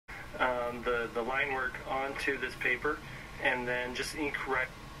the line work onto this paper, and then just ink right.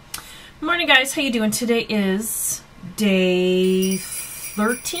 Morning, guys. How you doing? Today is day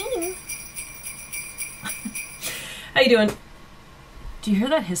 13. How you doing? Do you hear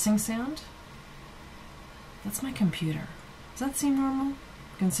that hissing sound? That's my computer. Does that seem normal?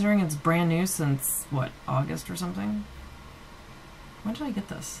 Considering it's brand new since, what, August or something? When did I get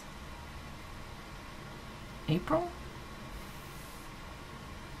this? April?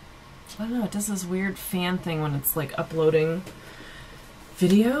 I don't know, it does this weird fan thing when it's like uploading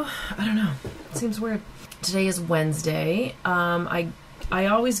video. I don't know. It seems weird. Today is Wednesday. I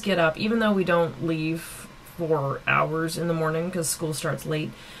always get up, even though we don't leave for hours in the morning because school starts late.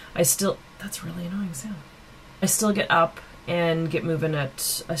 That's really annoying sound. I still get up and get moving I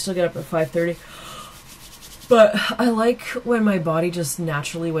still get up at 5:30. But I like when my body just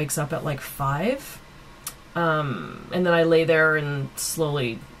naturally wakes up at like 5. And then I lay there and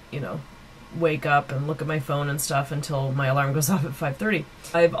slowly, wake up and look at my phone and stuff until my alarm goes off at 5:30.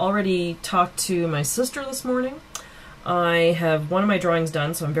 I've already talked to my sister this morning. I have one of my drawings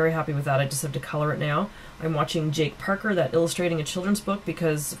done, so I'm very happy with that. I just have to color it now. I'm watching Jake Parker, that illustrating a children's book,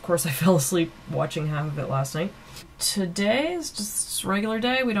 because of course I fell asleep watching half of it last night. Today is just a regular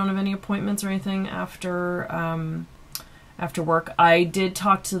day. We don't have any appointments or anything after work. I did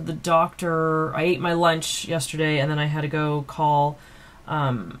talk to the doctor. I ate my lunch yesterday, and then I had to go call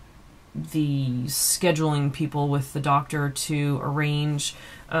the scheduling people with the doctor to arrange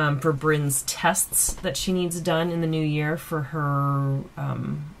for Brynn's tests that she needs done in the new year for her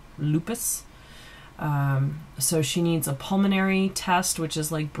lupus. So she needs a pulmonary test, which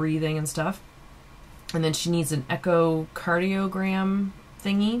is like breathing and stuff. And then she needs an echocardiogram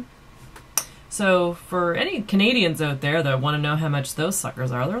thingy. So for any Canadians out there that want to know how much those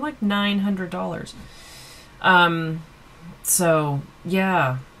suckers are, they're like $900. So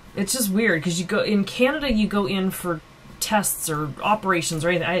yeah, it's just weird because in Canada, you go in for tests or operations or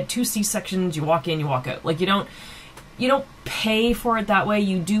anything. I had 2 C-sections. You walk in, you walk out. Like you don't pay for it that way.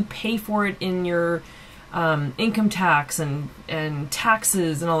 You do pay for it in your income tax and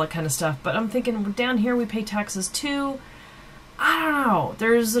taxes and all that kind of stuff. But I'm thinking down here we pay taxes too. I don't know.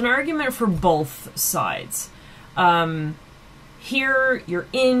 There's an argument for both sides. Here, you're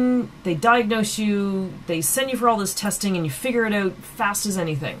in, they diagnose you, they send you for all this testing, and you figure it out fast as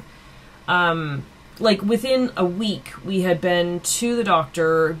anything. Like, within a week, we had been to the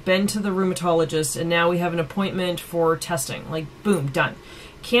doctor, been to the rheumatologist, and now we have an appointment for testing. Like, boom, done.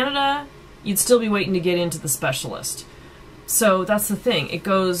 Canada, you'd still be waiting to get into the specialist. So that's the thing. It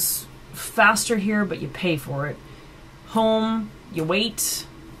goes faster here, but you pay for it. Home, you wait,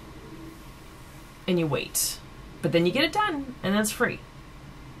 and you wait. But then you get it done, and that's free,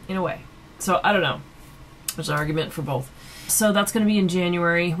 in a way. So, I don't know. There's an argument for both. So that's going to be in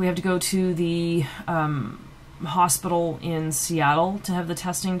January. We have to go to the hospital in Seattle to have the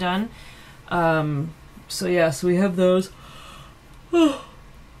testing done. So yeah, so we have those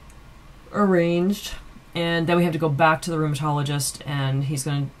arranged. And then we have to go back to the rheumatologist, and he's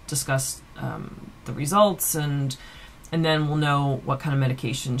going to discuss the results, and then we'll know what kind of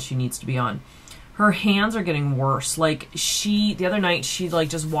medication she needs to be on. Her hands are getting worse. Like, the other night, she, like,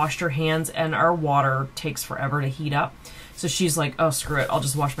 just washed her hands, and our water takes forever to heat up. So she's like, oh, screw it, I'll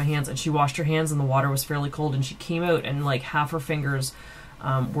just wash my hands. And she washed her hands, and the water was fairly cold, and she came out, and, like, half her fingers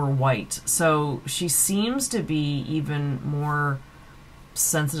were white. So she seems to be even more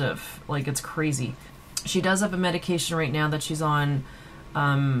sensitive. Like, it's crazy. She does have a medication right now that she's on,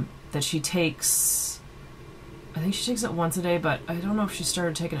 that she takes, I think she takes it once a day, but I don't know if she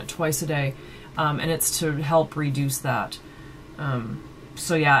started taking it twice a day. And it's to help reduce that.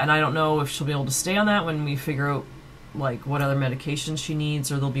 So yeah, and I don't know if she'll be able to stay on that when we figure out like what other medications she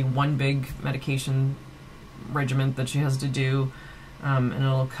needs, or there'll be one big medication regimen that she has to do, and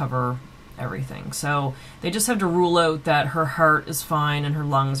it'll cover everything. So they just have to rule out that her heart is fine, and her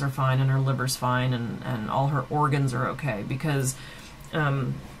lungs are fine, and her liver's fine, and all her organs are okay, because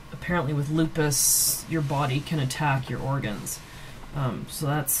apparently with lupus, your body can attack your organs. So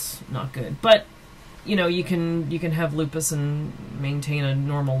that's not good. But, you can have lupus and maintain a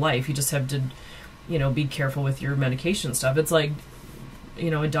normal life. You just have to, be careful with your medication stuff. It's like, a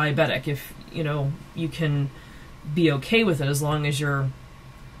diabetic. If, you can be okay with it as long as you're,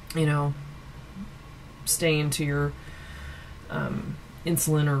 staying to your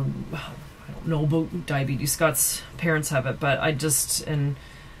insulin, or, I don't know about diabetes. Scott's parents have it, but I just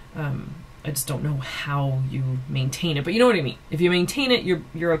don't know how you maintain it, but you know what I mean. If you maintain it,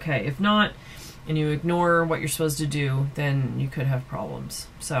 you're okay. If not, and you ignore what you're supposed to do, then you could have problems.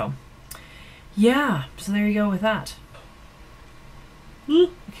 So, yeah. So there you go with that.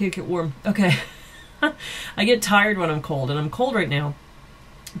 I can't get warm. Okay. I get tired when I'm cold, and I'm cold right now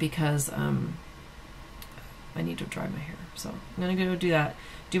because I need to dry my hair. So I'm going to go do that,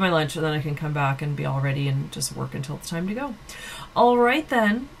 do my lunch, and then I can come back and be all ready and just work until it's time to go. All right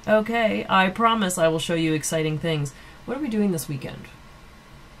then. Okay, I promise I will show you exciting things. What are we doing this weekend?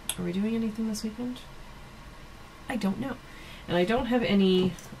 Are we doing anything this weekend? I don't know. And I don't have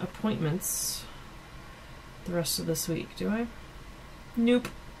any appointments the rest of this week, do I? Nope.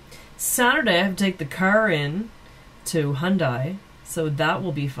 Saturday I have to take the car in to Hyundai, so that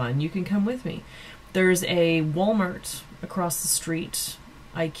will be fun. You can come with me. There's a Walmart across the street.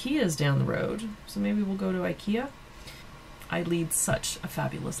 IKEA's down the road, so maybe we'll go to IKEA. I lead such a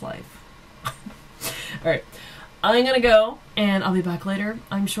fabulous life. Alright, I'm gonna go, and I'll be back later,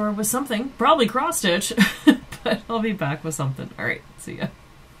 I'm sure, with something. Probably cross-stitch, but I'll be back with something. Alright, see ya.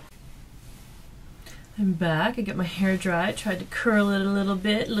 I'm back. I got my hair dried, tried to curl it a little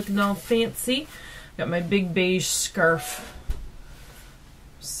bit, looking all fancy. Got my big beige scarf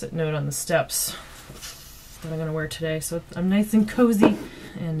sitting out on the steps that I'm going to wear today, so I'm nice and cozy.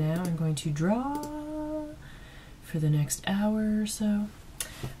 And now I'm going to draw for the next hour or so.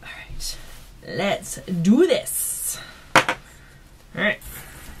 Alright, let's do this. Alright.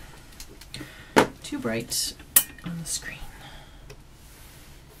 Too bright on the screen.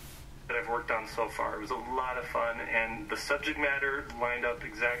 That I've worked on so far. It was a lot of fun, and the subject matter lined up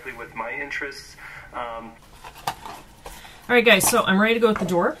exactly with my interests. Alright guys, so I'm ready to go at the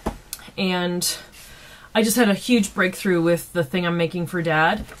door, and I just had a huge breakthrough with the thing I'm making for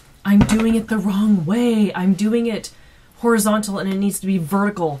Dad. I'm doing it the wrong way. I'm doing it horizontal and it needs to be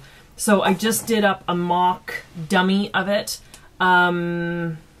vertical. So I just did up a mock dummy of it,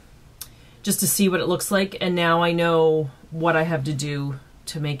 just to see what it looks like, and now I know what I have to do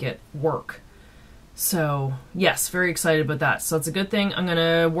to make it work. So yes, very excited about that. So it's a good thing. I'm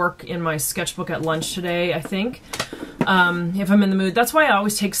gonna work in my sketchbook at lunch today, I think, if I'm in the mood. That's why I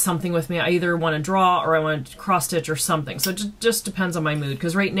always take something with me. I either want to draw or I want to cross stitch or something. So it just depends on my mood,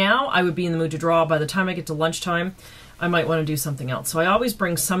 because right now I would be in the mood to draw. By the time I get to lunchtime, I might want to do something else. So I always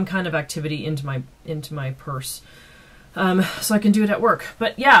bring some kind of activity into my purse, so I can do it at work.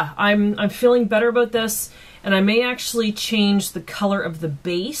 But yeah, I'm feeling better about this, and I may actually change the color of the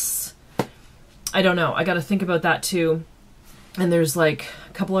base. I don't know. I got to think about that too. And there's like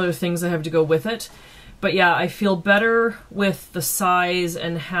a couple other things that have to go with it. But yeah, I feel better with the size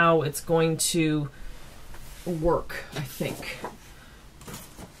and how it's going to work, I think.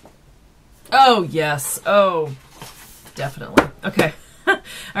 Oh, yes. Oh, definitely. Okay. All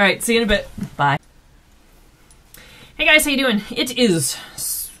right. See you in a bit. Bye. Hey guys, how you doing? It is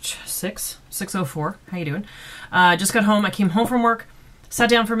 6:04. How you doing? Just got home. I came home from work. Sat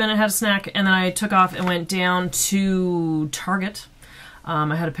down for a minute, had a snack, and then I took off and went down to Target.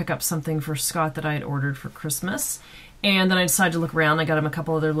 I had to pick up something for Scott that I had ordered for Christmas. And then I decided to look around. I got him a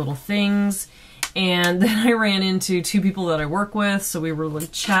couple other little things. And then I ran into two people that I work with, so we were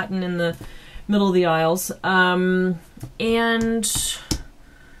like chatting in the middle of the aisles. And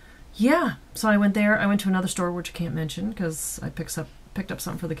yeah, so I went there. I went to another store, which I can't mention because I picked up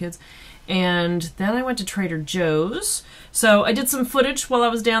something for the kids. And then I went to Trader Joe's. So I did some footage while I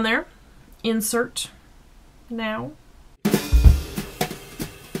was down there. Insert now.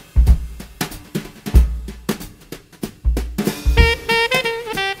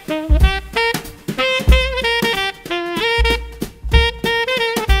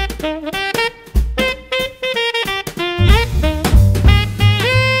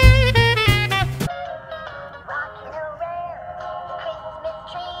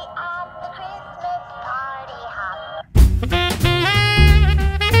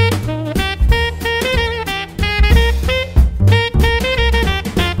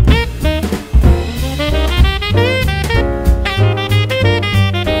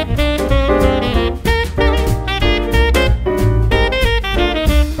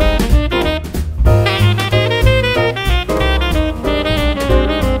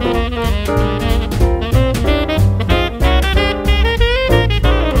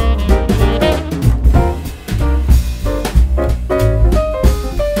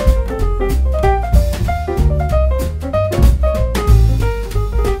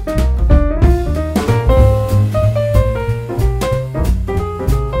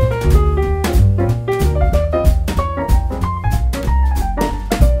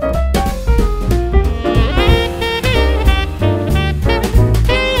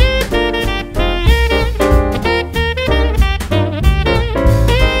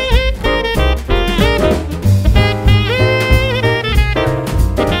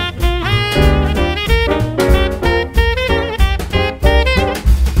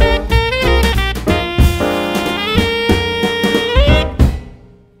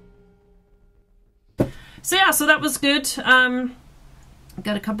 that was good.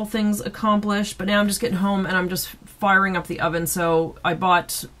 Got a couple things accomplished, but now I'm just getting home and I'm just firing up the oven. So I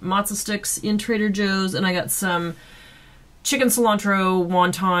bought matzo sticks in Trader Joe's, and I got some chicken cilantro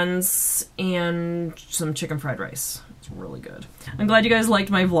wontons and some chicken fried rice. It's really good. I'm glad you guys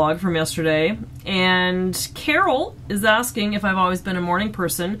liked my vlog from yesterday. And Carol is asking if I've always been a morning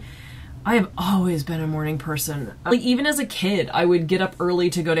person. I have always been a morning person. Like, even as a kid, I would get up early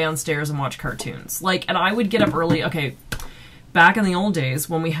to go downstairs and watch cartoons. Like, and I would get up early, okay, back in the old days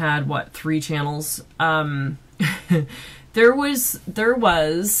when we had, what, 3 channels, there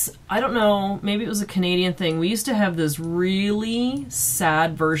was, I don't know, maybe it was a Canadian thing. We used to have this really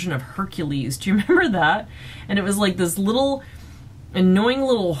sad version of Hercules. Do you remember that? And it was like this little, annoying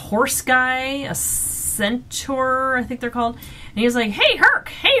little horse guy, a centaur, I think they're called. And he was like, hey, Herc!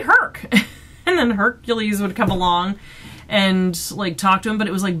 Hey, Herc! And then Hercules would come along and, like, talk to him, but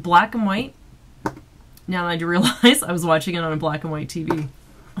it was, like, black and white. Now I do realize I was watching it on a black and white TV.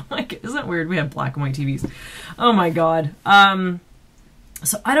 Oh my God, isn't that weird? We have black and white TVs. Oh my God.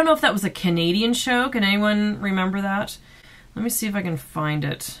 So I don't know if that was a Canadian show. Can anyone remember that? Let me see if I can find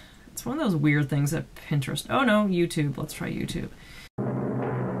it. It's one of those weird things at Pinterest. Oh no, YouTube. Let's try YouTube.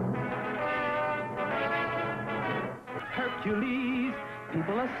 Hercules,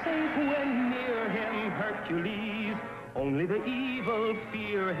 people are safe when near him. Hercules, only the evil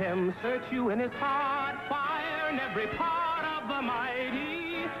fear him. Search you in his heart, fire in every part of the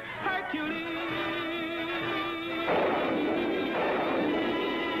mighty Hercules.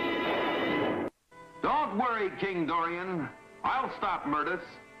 Don't worry, King Dorian. I'll stop Murtis.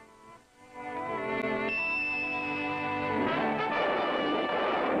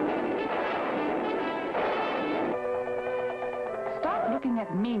 Stop looking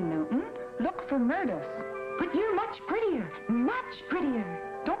at me, Newton. Look for Murtis. But you're much prettier. Much prettier.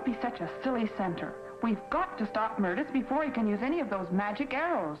 Don't be such a silly center. We've got to stop Murtis before he can use any of those magic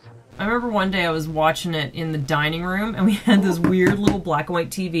arrows. I remember one day I was watching it in the dining room, and we had this weird little black and white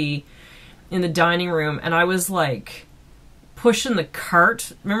TV in the dining room, and I was like pushing the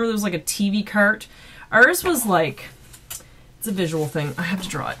cart. Remember there was like a TV cart? Ours was like, it's a visual thing. I have to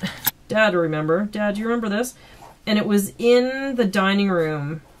draw it. Dad, remember? Dad, do you remember this? And it was in the dining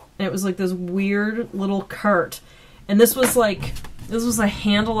room, and it was like this weird little cart. And this was like, this was a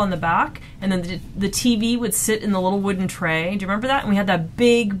handle on the back, and then the TV would sit in the little wooden tray. Do you remember that? And we had that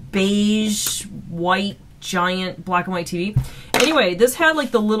big beige, white, giant black and white TV. Anyway, this had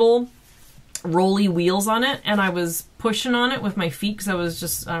like the little rolly wheels on it, and I was pushing on it with my feet because I was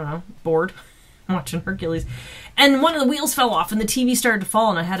just, I don't know, bored watching Hercules. And one of the wheels fell off, and the TV started to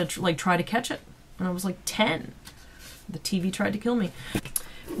fall, and I had to like try to catch it. And I was like 10. The TV tried to kill me.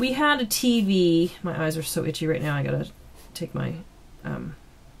 We had a TV. My eyes are so itchy right now. I gotta take my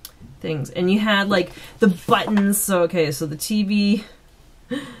things. And you had like the buttons. So okay, so the TV,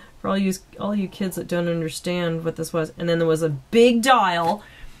 for all you kids that don't understand what this was. And then there was a big dial,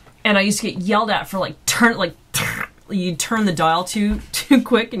 and I used to get yelled at for like you'd turn the dial too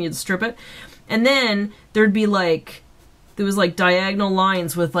quick and you'd strip it. And then there'd be like, there was like diagonal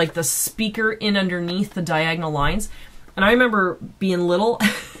lines with like the speaker in underneath the diagonal lines. And I remember being little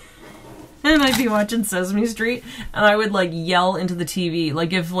and I'd be watching Sesame Street and I would like yell into the TV.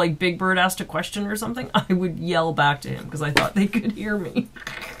 Like if like Big Bird asked a question or something, I would yell back to him because I thought they could hear me.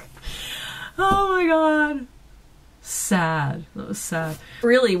 Oh my God. Sad. That was sad.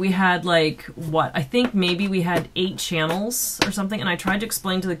 Really, we had like, what? I think maybe we had 8 channels or something, and I tried to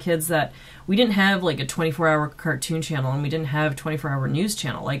explain to the kids that we didn't have like a 24-hour cartoon channel and we didn't have a 24-hour news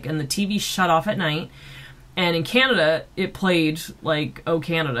channel. Like, and the TV shut off at night, and in Canada, it played like Oh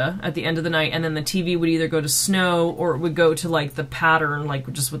Canada at the end of the night, and then the TV would either go to snow or it would go to like the pattern,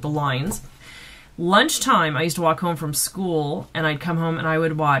 like just with the lines. Lunchtime, I used to walk home from school, and I'd come home and I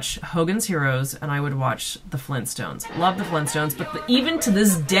would watch Hogan's Heroes, and I would watch the Flintstones. Love the Flintstones, but even to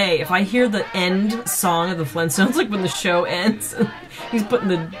this day, if I hear the end song of the Flintstones, like when the show ends, he's putting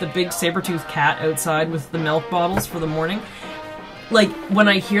the big saber-toothed cat outside with the milk bottles for the morning, like, when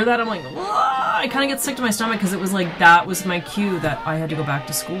I hear that, I'm like, I kind of get sick to my stomach, because it was like, that was my cue that I had to go back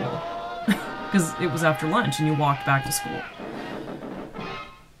to school. Because it was after lunch, and you walked back to school.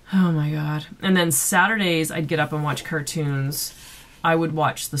 Oh my God. And then Saturdays, I'd get up and watch cartoons. I would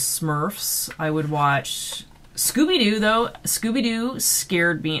watch the Smurfs. I would watch Scooby-Doo, though. Scooby-Doo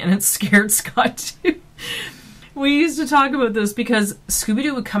scared me, and it scared Scott, too. We used to talk about this because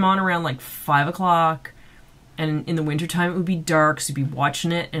Scooby-Doo would come on around like 5 o'clock, and in the wintertime, it would be dark, so you'd be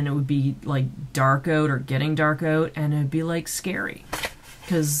watching it, and it would be like dark out or getting dark out, and it'd be like scary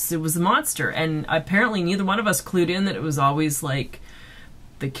because it was a monster. And apparently neither one of us clued in that it was always like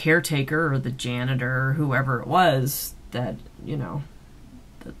the caretaker or the janitor or whoever it was that, you know,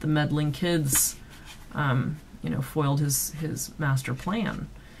 that the meddling kids, you know, foiled his master plan.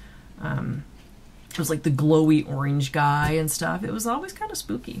 It was like the glowy orange guy and stuff. It was always kind of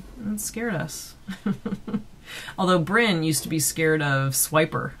spooky, and it scared us. Although Brynn used to be scared of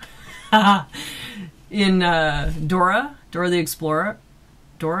Swiper. In Dora the Explorer.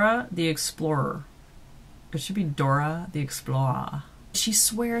 Dora the Explorer. It should be Dora the Explorer. She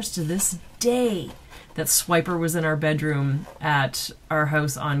swears to this day that Swiper was in our bedroom at our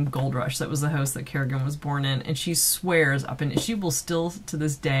house on Gold Rush. That was the house that Carrigan was born in. And she swears up and she will still to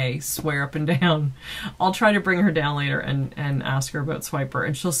this day swear up and down. I'll try to bring her down later and ask her about Swiper.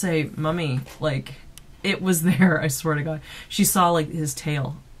 And she'll say, Mummy, like, it was there, I swear to God. She saw like his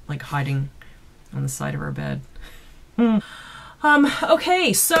tail like hiding on the side of our bed.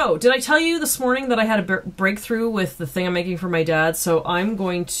 Okay, so did I tell you this morning that I had a breakthrough with the thing I'm making for my dad? So I'm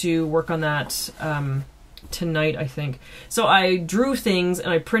going to work on that tonight, I think. So I drew things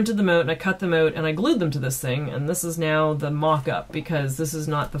and I printed them out and I cut them out and I glued them to this thing. And this is now the mock-up because this is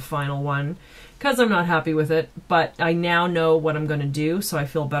not the final one because I'm not happy with it. But I now know what I'm going to do, so I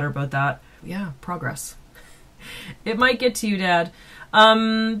feel better about that. Yeah, progress. It might get to you, Dad.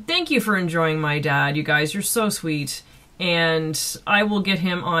 Thank you for enjoying my dad, you guys. You're so sweet. And I will get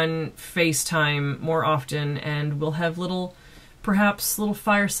him on FaceTime more often, and we'll have perhaps little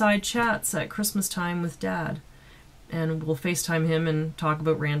fireside chats at Christmas time with Dad. And we'll FaceTime him and talk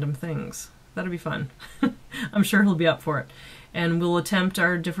about random things. That'll be fun. I'm sure he'll be up for it. And we'll attempt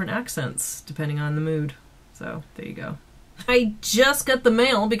our different accents, depending on the mood. So, there you go. I just got the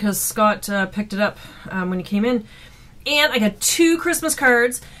mail because Scott picked it up when he came in. And I got 2 Christmas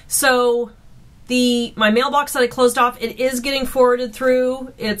cards. So my mailbox that I closed off, it is getting forwarded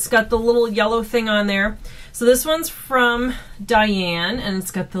through. It's got the little yellow thing on there. So this one's from Diane, and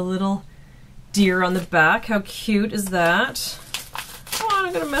it's got the little deer on the back. How cute is that? Oh,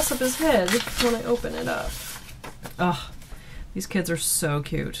 I'm going to mess up his head when I open it up. Oh, these kids are so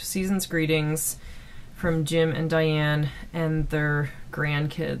cute. Season's greetings from Jim and Diane and their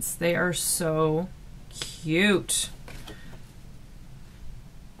grandkids. They are so cute.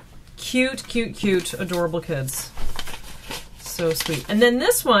 Cute, cute, cute, adorable kids. So sweet. And then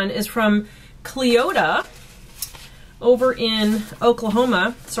this one is from Cleota over in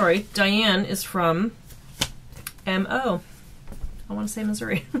Oklahoma. Sorry, Diane is from M.O. I want to say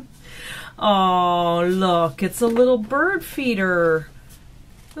Missouri. Oh, look, it's a little bird feeder.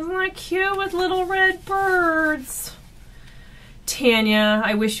 Isn't that cute with little red birds? Tanya,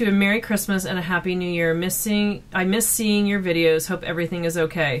 I wish you a Merry Christmas and a Happy New Year. I miss seeing your videos. Hope everything is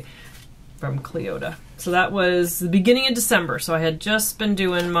okay. From Cleota. So that was the beginning of December. So I had just been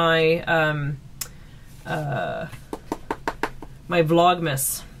doing my my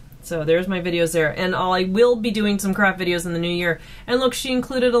Vlogmas. So there's my videos there. And I will be doing some craft videos in the new year. And look, she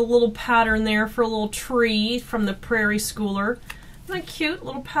included a little pattern there for a little tree from the Prairie Schooler. Isn't that cute?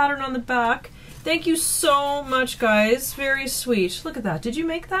 Little pattern on the back. Thank you so much, guys. Very sweet. Look at that. Did you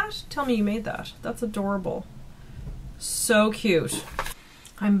make that? Tell me you made that. That's adorable. So cute.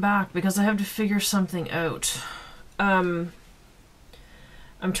 I'm back because I have to figure something out. I'm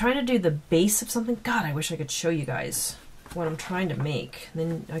trying to do the base of something. God, I wish I could show you guys what I'm trying to make.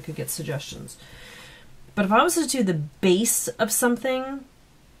 Then I could get suggestions. But if I was to do the base of something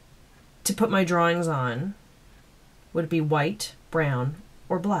to put my drawings on, would it be white, brown,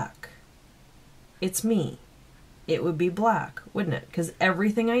 or black? It's me. It would be black, wouldn't it? Because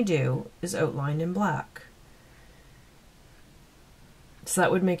everything I do is outlined in black. So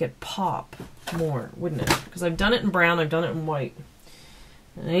that would make it pop more, wouldn't it? Because I've done it in brown, I've done it in white.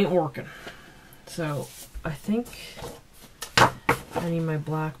 It ain't working. So I think I need my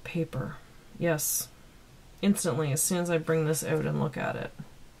black paper. Yes. Instantly, as soon as I bring this out and look at it.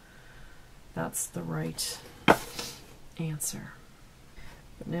 That's the right answer.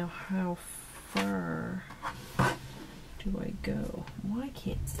 But now how far do I go? Why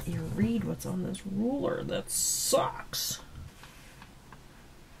can't you read what's on this ruler? That sucks.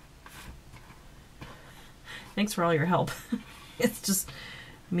 Thanks for all your help. It's just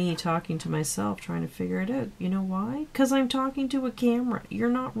me talking to myself, trying to figure it out. You know why? Because I'm talking to a camera. You're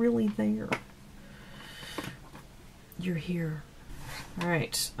not really there. You're here.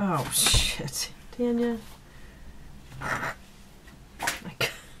 Alright. Oh, shit. Tanya. I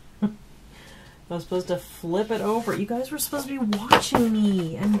was supposed to flip it over. You guys were supposed to be watching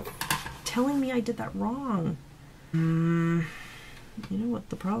me and telling me I did that wrong. You know what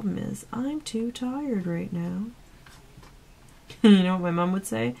the problem is? I'm too tired right now. You know what my mom would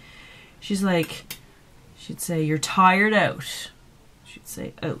say? She'd say, you're tired out. She'd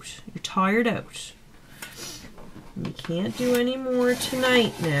say, out. You're tired out. You can't do any more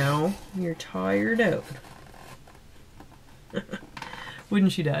tonight now. You're tired out.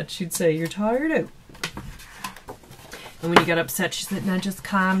 Wouldn't she, Dad? She'd say, you're tired out. And when you got upset, she said, now just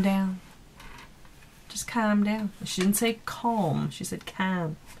calm down. Just calm down. She didn't say calm. She said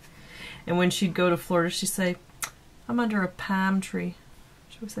calm. And when she'd go to Florida, she'd say, I'm under a palm tree.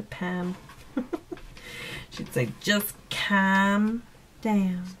 She always said Pam. She'd say, just calm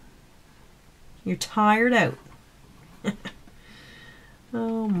down. You're tired out.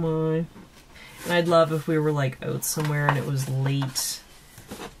 Oh my. And I'd love if we were like out somewhere and it was late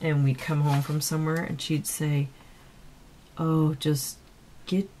and we'd come home from somewhere and she'd say, oh, just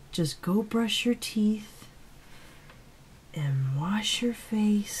go brush your teeth and wash your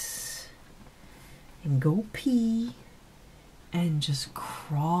face and go pee and just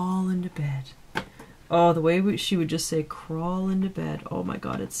crawl into bed. Oh, the way she would just say crawl into bed. Oh my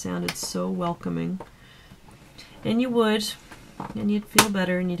God, it sounded so welcoming. And you would. And you'd feel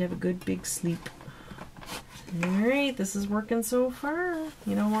better and you'd have a good big sleep. Alright, this is working so far.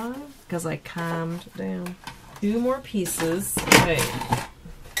 You know why? Because I calmed down. 2 more pieces. Okay.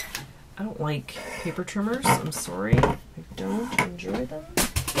 I don't like paper trimmers. I'm sorry. I don't enjoy them.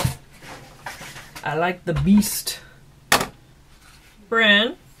 I like the beast.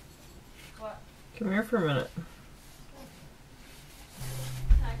 Brynn. What? Come here for a minute.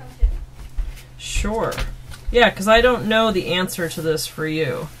 Can I come too? Sure. Yeah, because I don't know the answer to this for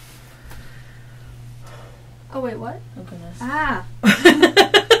you. Oh, wait, what? Oh, goodness. Ah!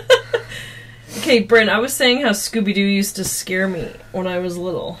 Okay, Brynn, I was saying how Scooby-Doo used to scare me when I was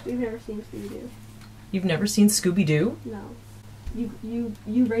little. We've never seen Scooby-Doo. You've never seen Scooby-Doo? No. You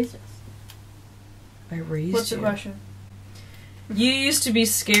raised us. I raised What's you. the question? You used to be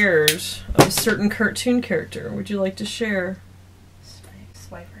scared of a certain cartoon character. Would you like to share?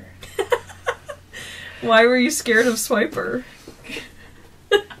 Swiper. Why were you scared of Swiper?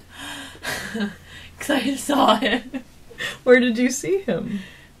 Because I saw it. Where did you see him?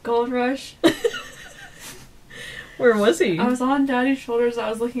 Gold Rush. Where was he? I was on Daddy's shoulders. I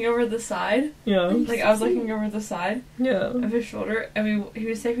was looking over the side. Yeah. Like, I was looking over the side Yeah. of his shoulder, and he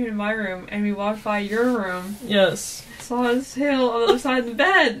was taking me to my room, and we walked by your room. Yes. Saw his tail on the other side of the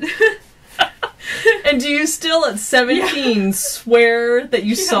bed. And do you still at 17 swear that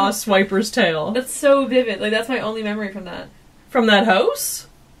you saw Swiper's tail? That's so vivid. Like, that's my only memory from that. From that house?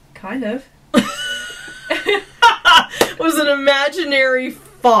 Kind of. It was an imaginary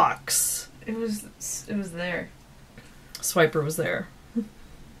fox. It was there. Swiper was there.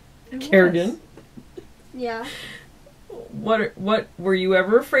 It Carrigan? was. Yeah. What were you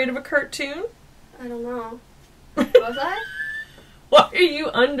ever afraid of a cartoon? I don't know. Was I? Why are you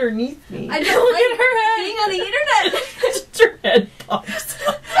underneath me? I don't like being on the internet. Just your head pops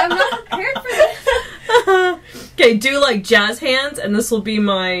up. I'm not prepared for this. Okay, do like jazz hands, and this will be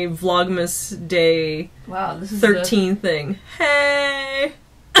my Vlogmas day Wow, this is 13 thing. Hey!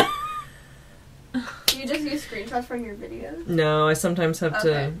 You just use screenshots from your videos? No, I sometimes have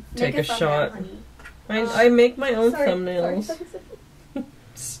to take a shot. Honey. I make my own Sorry, thumbnails. sorry.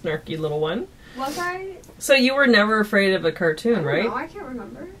 Snarky little one. Was I? So you were never afraid of a cartoon, right? No, I can't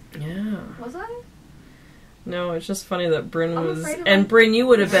remember. Yeah. Was I? No, it's just funny that Brynn I'm was... afraid of And my- Brynn, you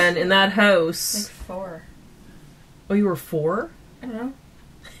would have been in that house... Like 4. Oh, you were 4? I don't know.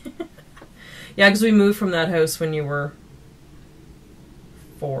 Yeah, because we moved from that house when you were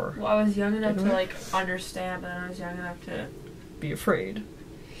 4. Well, I was young enough Didn't to, we? like, understand, but I was young enough to... Be afraid.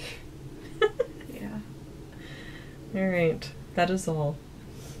 Yeah. Alright, that is all.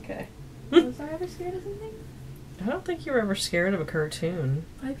 Okay. Was I ever scared of something? I don't think you were ever scared of a cartoon.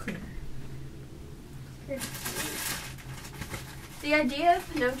 Pipe cleaner. The idea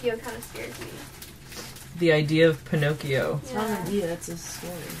of Pinocchio kind of scares me. The idea of Pinocchio. It's not an idea, it's a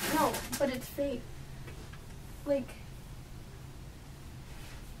story. No, but it's fake. Like...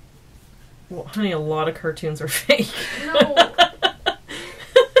 Well, honey, a lot of cartoons are fake. No.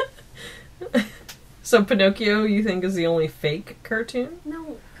 So Pinocchio, you think, is the only fake cartoon?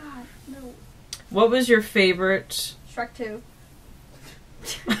 No. God, no. What was your favorite... Shrek 2.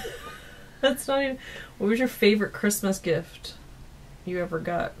 That's not even... What was your favorite Christmas gift you ever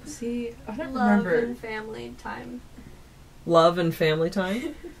got? See, I don't Love remember. and family time. Love and family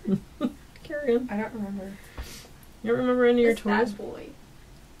time? Carrigan. I don't remember. You don't remember any of your It's toys? Bad Boy.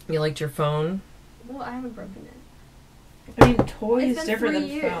 You liked your phone? Well, I haven't broken it. I mean, toy It's is been different 3 than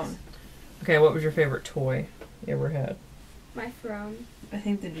years. phone. Okay, what was your favorite toy you ever had? My throne. I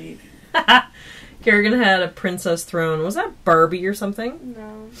think the Jeep. Carrigan had a princess throne. Was that Barbie or something?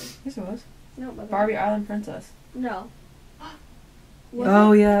 No. Yes, it was. No, it wasn't. Barbie Island Princess. No.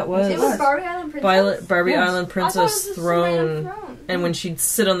 Oh yeah, it was. It was Barbie Island Princess. Barbie Yes. Island I Princess thought it was just a random throne. throne. And when she'd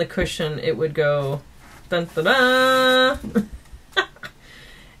sit on the cushion, it would go dun da da.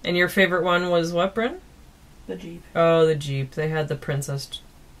 And your favorite one was what, Brynn? The Jeep. Oh, the Jeep. They had the Princess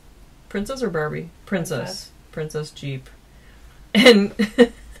or Barbie? Princess Jeep. And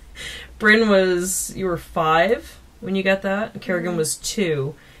Brynn you were 5 when you got that. Carrigan was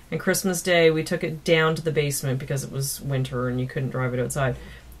 2. And Christmas Day, we took it down to the basement because it was winter and you couldn't drive it outside.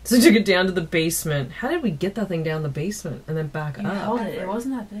 So we took it down to the basement. How did we get that thing down the basement and then back You up? held it. It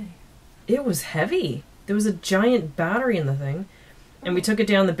wasn't that big. It was heavy. There was a giant battery in the thing. And we took it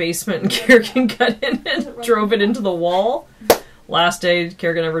down the basement and Carrigan got in and drove it into the wall. Last day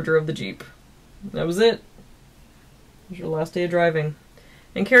Carrigan ever drove the Jeep. That was it. It was your last day of driving.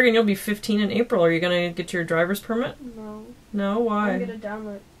 And Carrigan, you'll be 15 in April. Are you going to get your driver's permit? No. No? Why? I'm gonna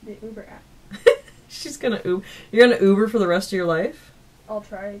download the Uber app. She's going to Uber. You're going to Uber for the rest of your life? I'll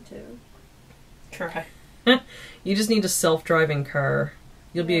try to. Try. You just need a self-driving car.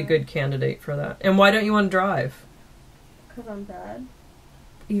 You'll be a good candidate for that. And why don't you want to drive? Because I'm bad.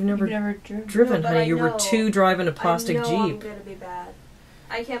 You've never driven, No, but honey. I You were know. 2 driving a plastic I know I'm Jeep. gonna be bad.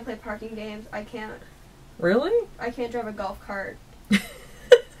 I can't play parking games. I can't drive a golf cart.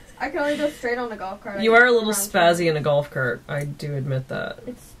 I can only go straight on a golf cart. You are a little spazzy in a golf cart. I do admit that.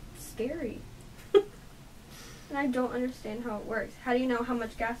 It's scary. And I don't understand how it works. How do you know how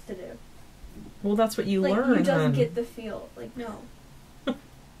much gas to do? Well, that's what you like, learn, you doesn't hun. get the feel. Like, no.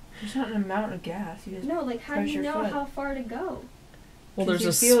 There's not an amount of gas. You just No, like, how do press you your know foot. how far to go? Well, 'Cause there's you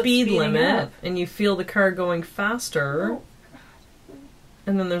a feel it speed speeding limit, up. and you feel the car going faster, Oh,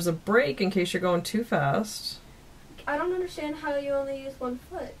 and then there's a brake in case you're going too fast. I don't understand how you only use 1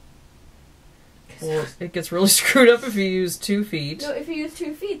 foot. Well, it gets really screwed up if you use 2 feet. No, if you use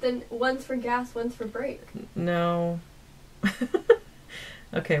 2 feet, then one's for gas, one's for brake. No.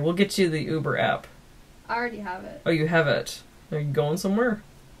 Okay, we'll get you the Uber app. I already have it. Oh, you have it. Are you going somewhere?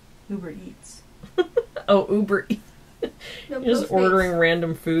 Uber Eats. Oh, Uber Eats. No, You're just Postmates. ordering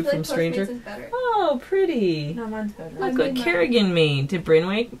random I food feel from like strangers. Postmates is better. Oh, pretty. No, mine's better. Look I what made mine. Carrigan made. Did Brynn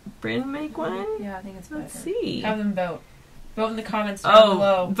make one? Yeah, I think it's better. Let's see. Have them vote. Vote in the comments down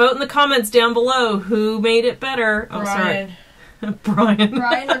below. Vote in the comments down below who made it better. Oh, Brian. sorry. Brian.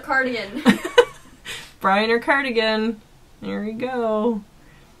 Brian or Cardigan. Brian or Cardigan. There you go.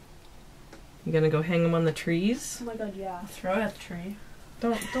 You gonna go hang them on the trees? Oh my god, yeah. Throw it at the tree.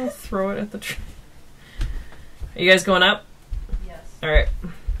 Don't throw it at the tree. Are you guys going up? Yes. All right. I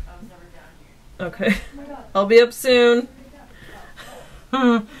was never down here. Okay. I'll be up soon.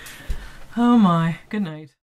 Oh my. Good night.